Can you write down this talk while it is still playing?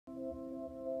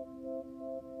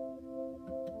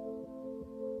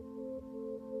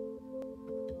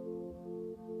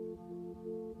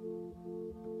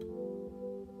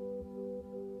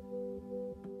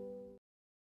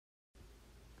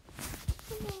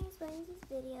explains this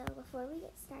video. Before we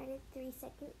get started,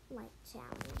 3-second like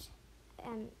challenge.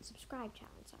 Subscribe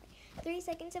challenge, sorry.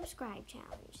 3-second subscribe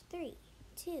challenge. 3,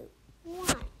 2,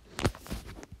 1.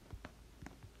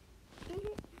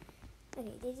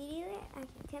 Okay, did you do it? Okay,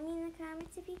 tell me in the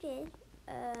comments if you did.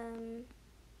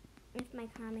 If my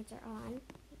comments are on.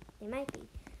 They might be.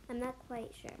 I'm not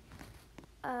quite sure.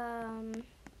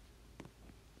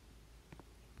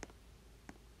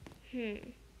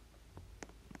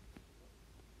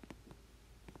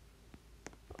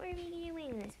 What are we doing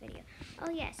in this video? Oh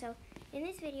yeah, so in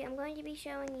this video I'm going to be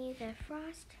showing you the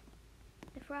frost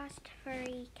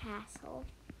furry castle.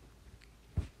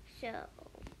 So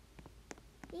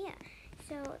yeah,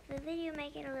 so the video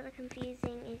might get a little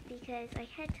confusing is because I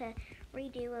had to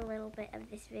redo a little bit of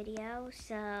this video,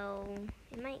 so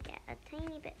it might get a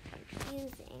tiny bit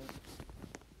confusing.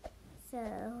 So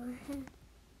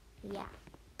yeah,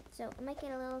 so it might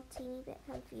get a little teeny bit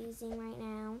confusing right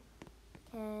now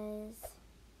because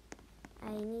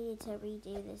I needed to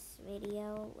redo this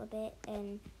video a bit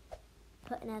and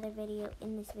put another video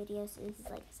in this video, so this is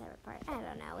like a separate part. I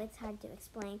don't know, it's hard to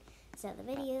explain, so the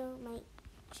video might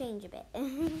change a bit.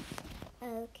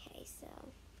 Okay, so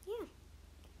yeah.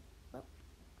 Well,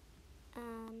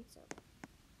 so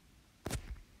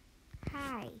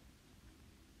hi.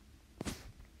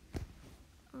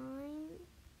 I'm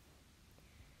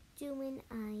doing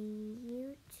a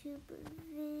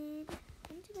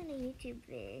YouTube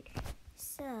vid.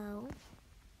 So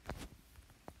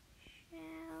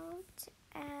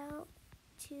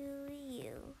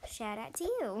shout out to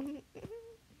you.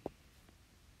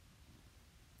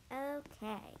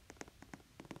 Okay.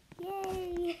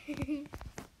 Yay!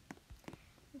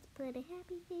 Let's put a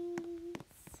happy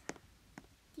face.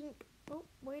 Dink. Oh,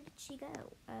 where did she go?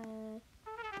 Oh,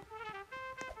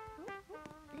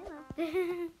 hello.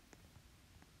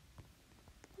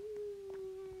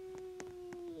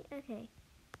 Okay.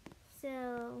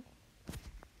 So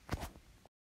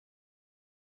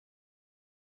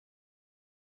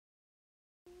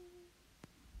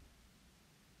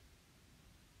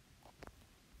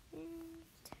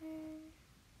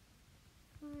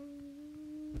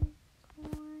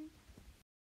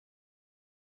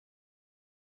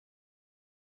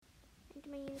enter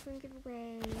my unicorn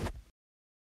giveaway.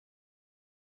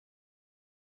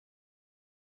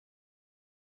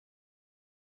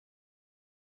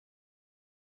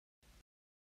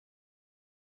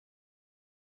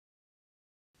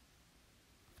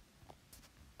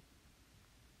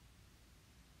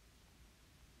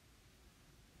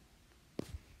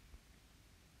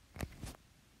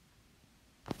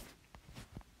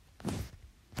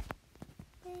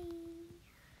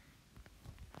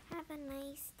 Have a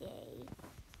nice day.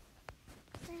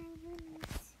 Have a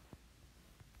nice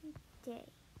day.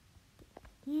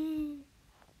 Yeah.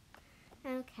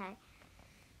 Okay.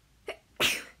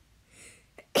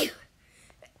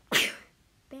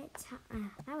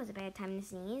 Bedtime. That was a bad time to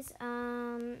sneeze.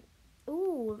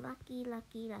 Ooh, lucky. Let's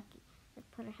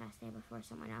put her house there before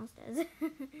someone else does.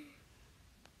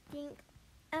 Think.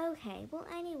 Okay. Well,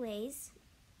 anyways,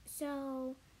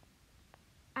 so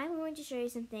I'm going to show you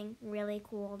something really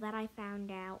cool that I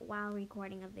found out while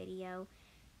recording a video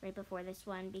right before this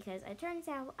one, because it turns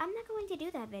out I'm not going to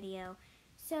do that video.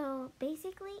 So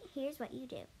basically, here's what you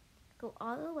do. Go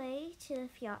all the way to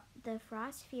the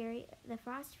Frost Furry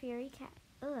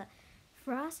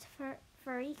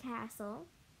Castle,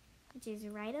 which is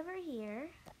right over here.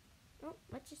 Oh,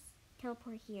 let's just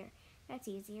teleport here. That's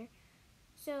easier.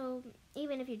 So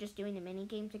even if you're just doing the mini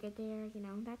game to get there, you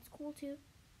know, that's cool too.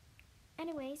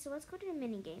 Anyway, so let's go to the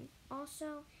mini game.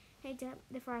 Also, heads up,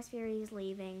 the Frost Fairy is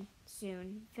leaving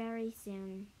soon, very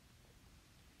soon.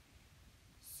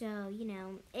 So, you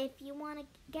know, if you want to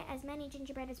get as many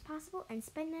gingerbread as possible and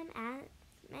spend them as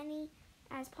many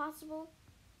as possible,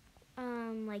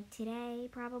 like today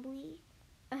probably.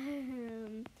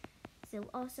 So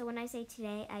also when I say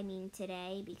today, I mean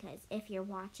today, because if you're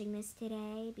watching this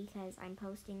today, because I'm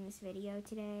posting this video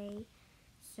today.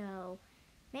 So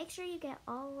make sure you get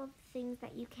all of the things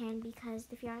that you can, because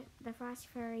the Frost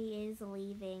Fairy is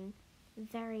leaving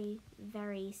very,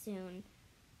 very soon.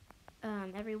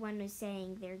 Everyone was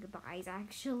saying their goodbyes,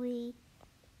 actually.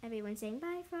 Everyone's saying,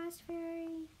 bye, Frost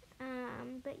Fairy.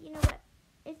 But you know what?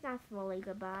 It's not fully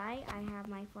goodbye. I have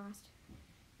my Frost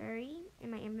Fairy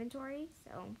in my inventory,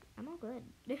 so I'm all good.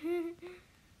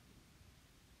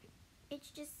 It's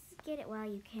just get it while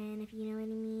you can, if you know what I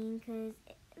mean, because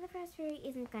the Frost Fairy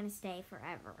isn't going to stay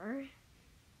forever.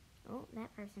 Oh,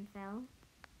 that person fell.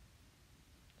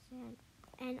 Sad.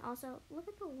 And also, look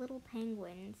at the little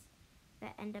penguins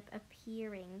that end up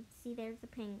appearing. See, there's the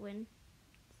penguin.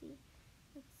 See?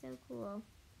 That's so cool.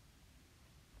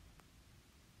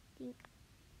 Dink.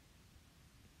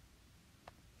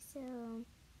 So,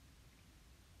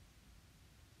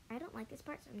 I don't like this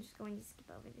part, so I'm just going to skip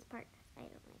over this part because I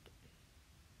don't like it.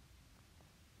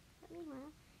 But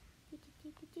meanwhile,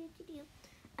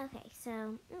 okay,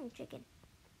 so, chicken.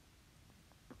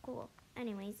 Oh, cool.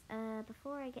 Anyways,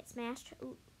 before I get smashed,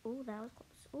 ooh, that was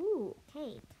close. Ooh,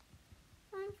 cake.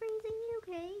 I'm freezing you,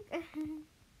 cake.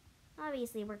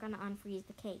 Obviously, we're gonna unfreeze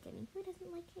the cake. I mean, who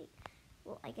doesn't like cake?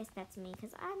 Well, I guess that's me,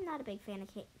 because I'm not a big fan of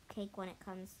cake when it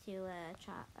comes to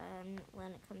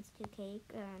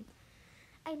cake.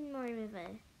 I'm more of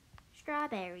a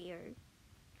strawberry or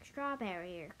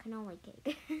cannoli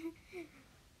cake,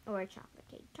 or a chocolate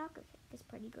cake. Chocolate cake is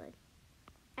pretty good.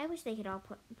 I wish they could all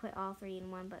put all three in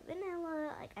one, but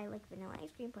vanilla, I like vanilla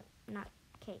ice cream, but not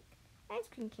cake. Ice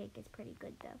cream cake is pretty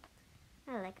good though.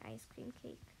 I like ice cream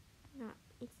cake.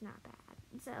 It's not bad.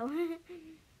 So,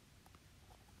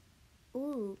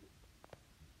 ooh,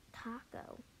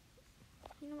 taco.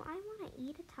 You know, I want to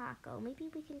eat a taco. Maybe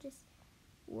we can just,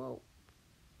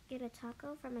 get a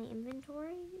taco from my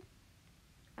inventory.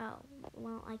 Oh,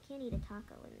 well, I can't eat a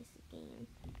taco in this game,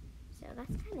 so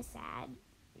that's kind of sad.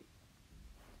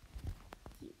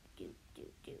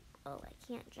 Oh, I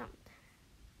can't jump.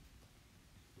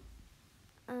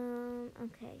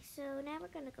 Okay, so now we're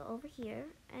gonna go over here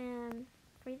and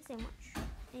free the sandwich.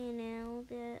 And now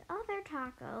the other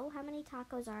taco. How many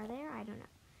tacos are there? I don't know.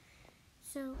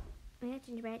 So, I got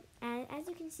gingerbread. And as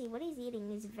you can see, what he's eating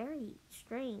is very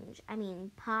strange. I mean,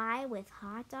 pie with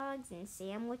hot dogs and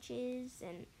sandwiches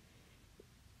and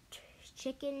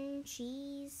chicken,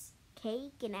 cheese,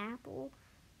 cake, and apple.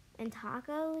 And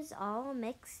tacos all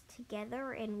mixed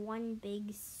together in one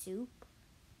big soup.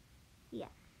 Yeah.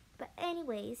 But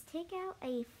anyways, take out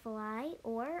a fly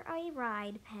or a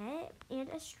ride pet and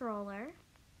a stroller.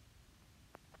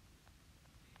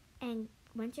 And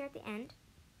once you're at the end,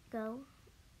 go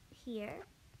here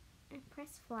and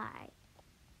press fly.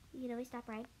 You can always stop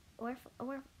ride or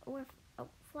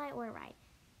fly or ride.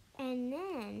 And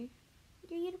then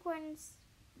your unicorn's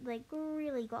like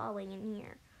really glowing in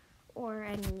here. Or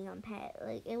any neon pet,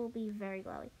 like it will be very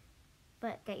glowy.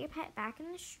 But get your pet back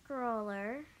in the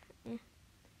stroller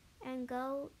and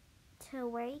go to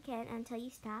where you can until you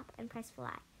stop and press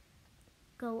fly.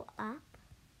 Go up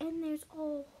and there's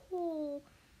a whole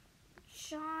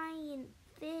giant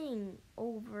thing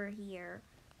over here.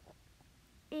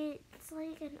 It's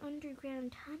like an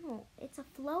underground tunnel. It's a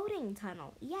floating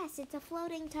tunnel. Yes, it's a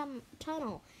floating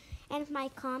tunnel. And if my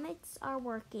comments are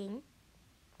working,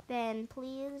 then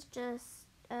please just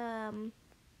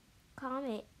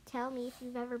comment. Tell me if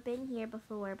you've ever been here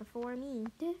before me.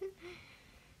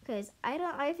 Because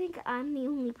I think I'm the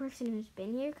only person who's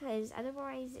been here. Because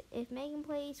otherwise, if Megan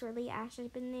Place or Lee Ashley's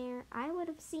been there, I would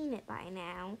have seen it by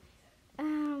now.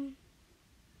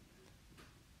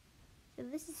 So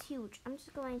this is huge. I'm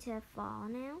just going to fall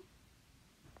now.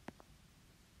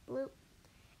 Bloop.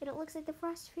 And it looks like the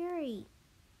Frost Fury.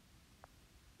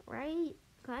 Right?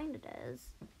 Kinda does.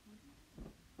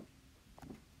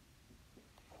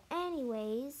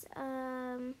 Anyways,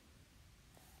 oh,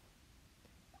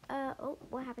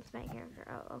 what happened to my character?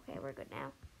 Oh, okay, we're good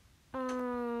now.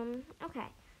 Okay,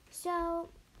 so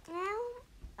now,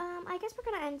 I guess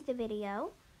we're gonna end the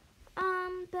video.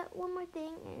 But one more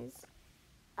thing is,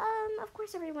 of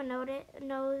course everyone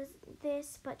knows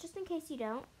this, but just in case you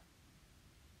don't,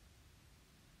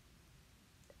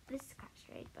 this is kind of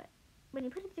strange, but when you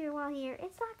put it through a wall here,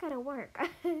 it's not gonna work.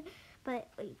 But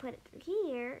when you put it through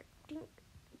here, dink,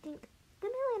 dink, the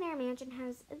Millionaire Mansion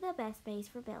has the best space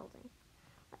for building.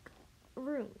 Like,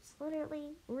 rooms,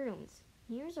 literally rooms.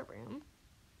 Here's a room.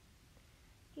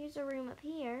 Here's a room up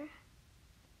here.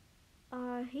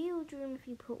 A huge room if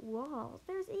you put walls.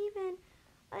 There's even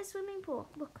a swimming pool.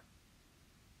 Look.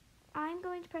 I'm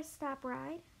going to press stop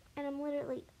ride, and I'm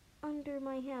literally under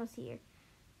my house here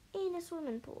in a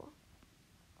swimming pool.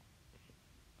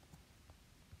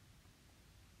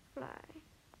 Fly.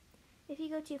 If you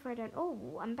go too far down,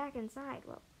 oh, I'm back inside.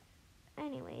 Well,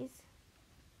 anyways,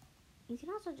 you can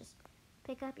also just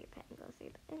pick up your pet and go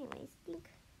through. But anyways, think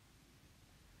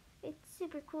it's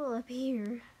super cool up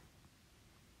here.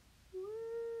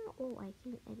 Oh, I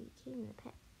became the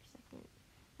pet for a second.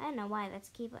 I don't know why that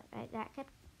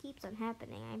keeps on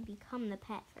happening. I become the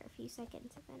pet for a few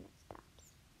seconds and then it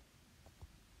stops.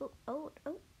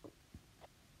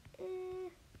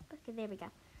 Okay, there we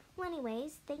go. Well,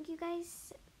 anyways, thank you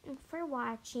guys for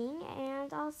watching,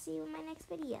 and I'll see you in my next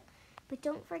video. But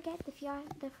don't forget,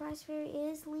 the Frost Fairy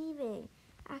is leaving.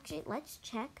 Actually, let's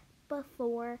check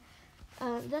before.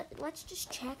 Let's just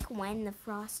check when the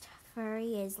Frost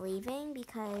Fairy is leaving,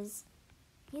 because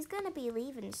he's gonna be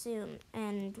leaving soon,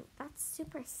 and that's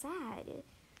super sad.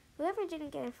 Whoever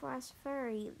didn't get a frost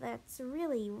furry, that's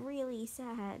really, really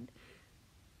sad.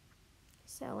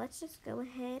 So let's just go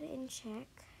ahead and check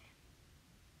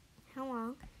how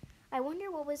long. I wonder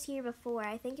what was here before.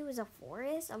 I think it was a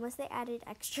forest, unless they added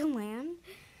extra land.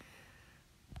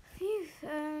 Phew.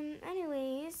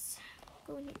 Anyways,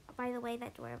 going here. By the way,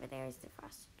 that door over there is the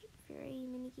Frost Fury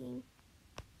minigame.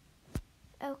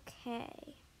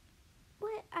 Okay.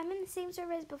 What? I'm in the same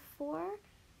server as before?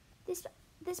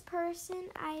 This person,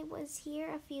 I was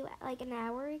here an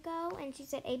hour ago, and she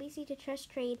said ABC to trust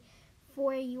trade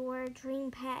for your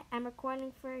dream pet. I'm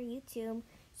recording for YouTube,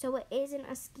 so it isn't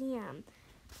a scam.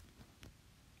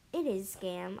 It is a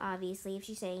scam, obviously, if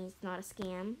she's saying it's not a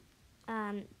scam.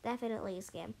 Definitely a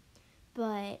scam.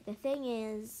 But the thing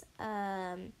is,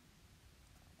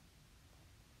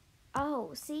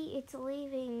 oh, see, it's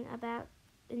leaving about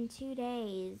in 2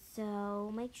 days,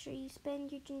 so make sure you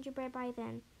spend your gingerbread by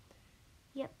then.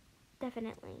 Yep,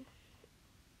 definitely.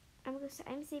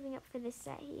 I'm saving up for this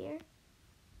set here.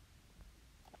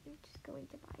 I'm just going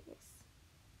to buy this.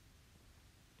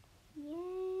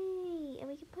 Yay! And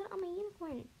we can put it on my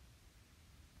unicorn.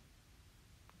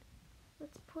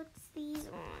 Let's put these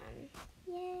on.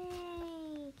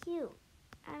 Yay! Cute.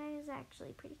 That is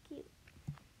actually pretty cute.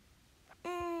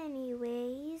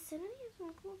 Anyways, so now we have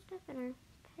some cool stuff in our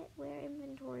pet wear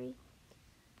inventory.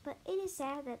 But it is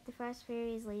sad that the Frost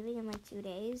Fairy is leaving in like 2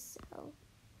 days, so.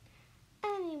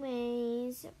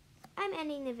 Anyways, I'm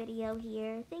ending the video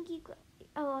here. Thank you.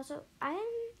 Oh, also,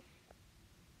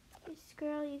 this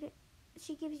girl,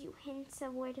 she gives you hints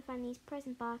of where to find these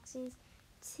present boxes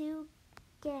to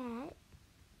get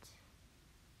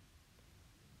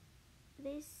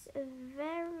this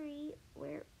very,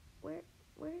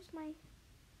 where's my,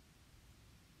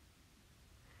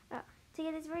 to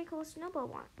get this very cool snowball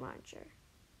launcher.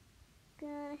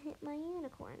 Gonna hit my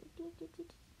unicorn.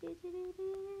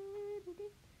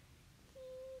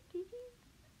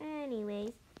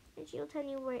 Anyways, and she'll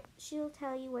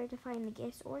tell you where to find the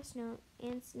gifts or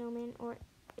snowman or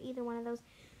either one of those.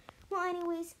 Well,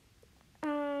 anyways,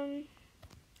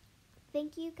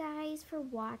 thank you guys for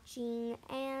watching,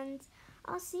 and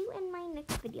I'll see you in my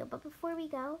next video. But before we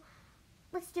go,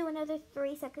 let's do another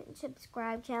 3-second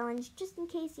subscribe challenge, just in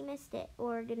case you missed it,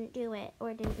 or didn't do it,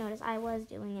 or didn't notice I was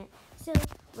doing it. So,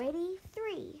 ready?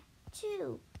 3,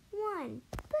 2, 1,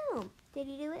 boom! Did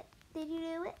you do it? Did you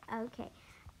do it? Okay.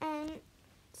 And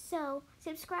so,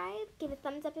 subscribe, give a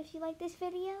thumbs up if you like this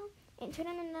video, and turn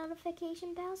on the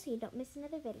notification bell so you don't miss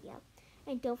another video.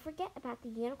 And don't forget about the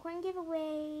unicorn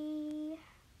giveaway.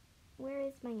 Where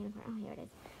is my unicorn? Oh, here it is.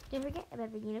 Don't forget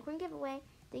about the unicorn giveaway.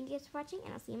 Thank you guys for watching,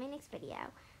 and I'll see you in my next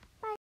video.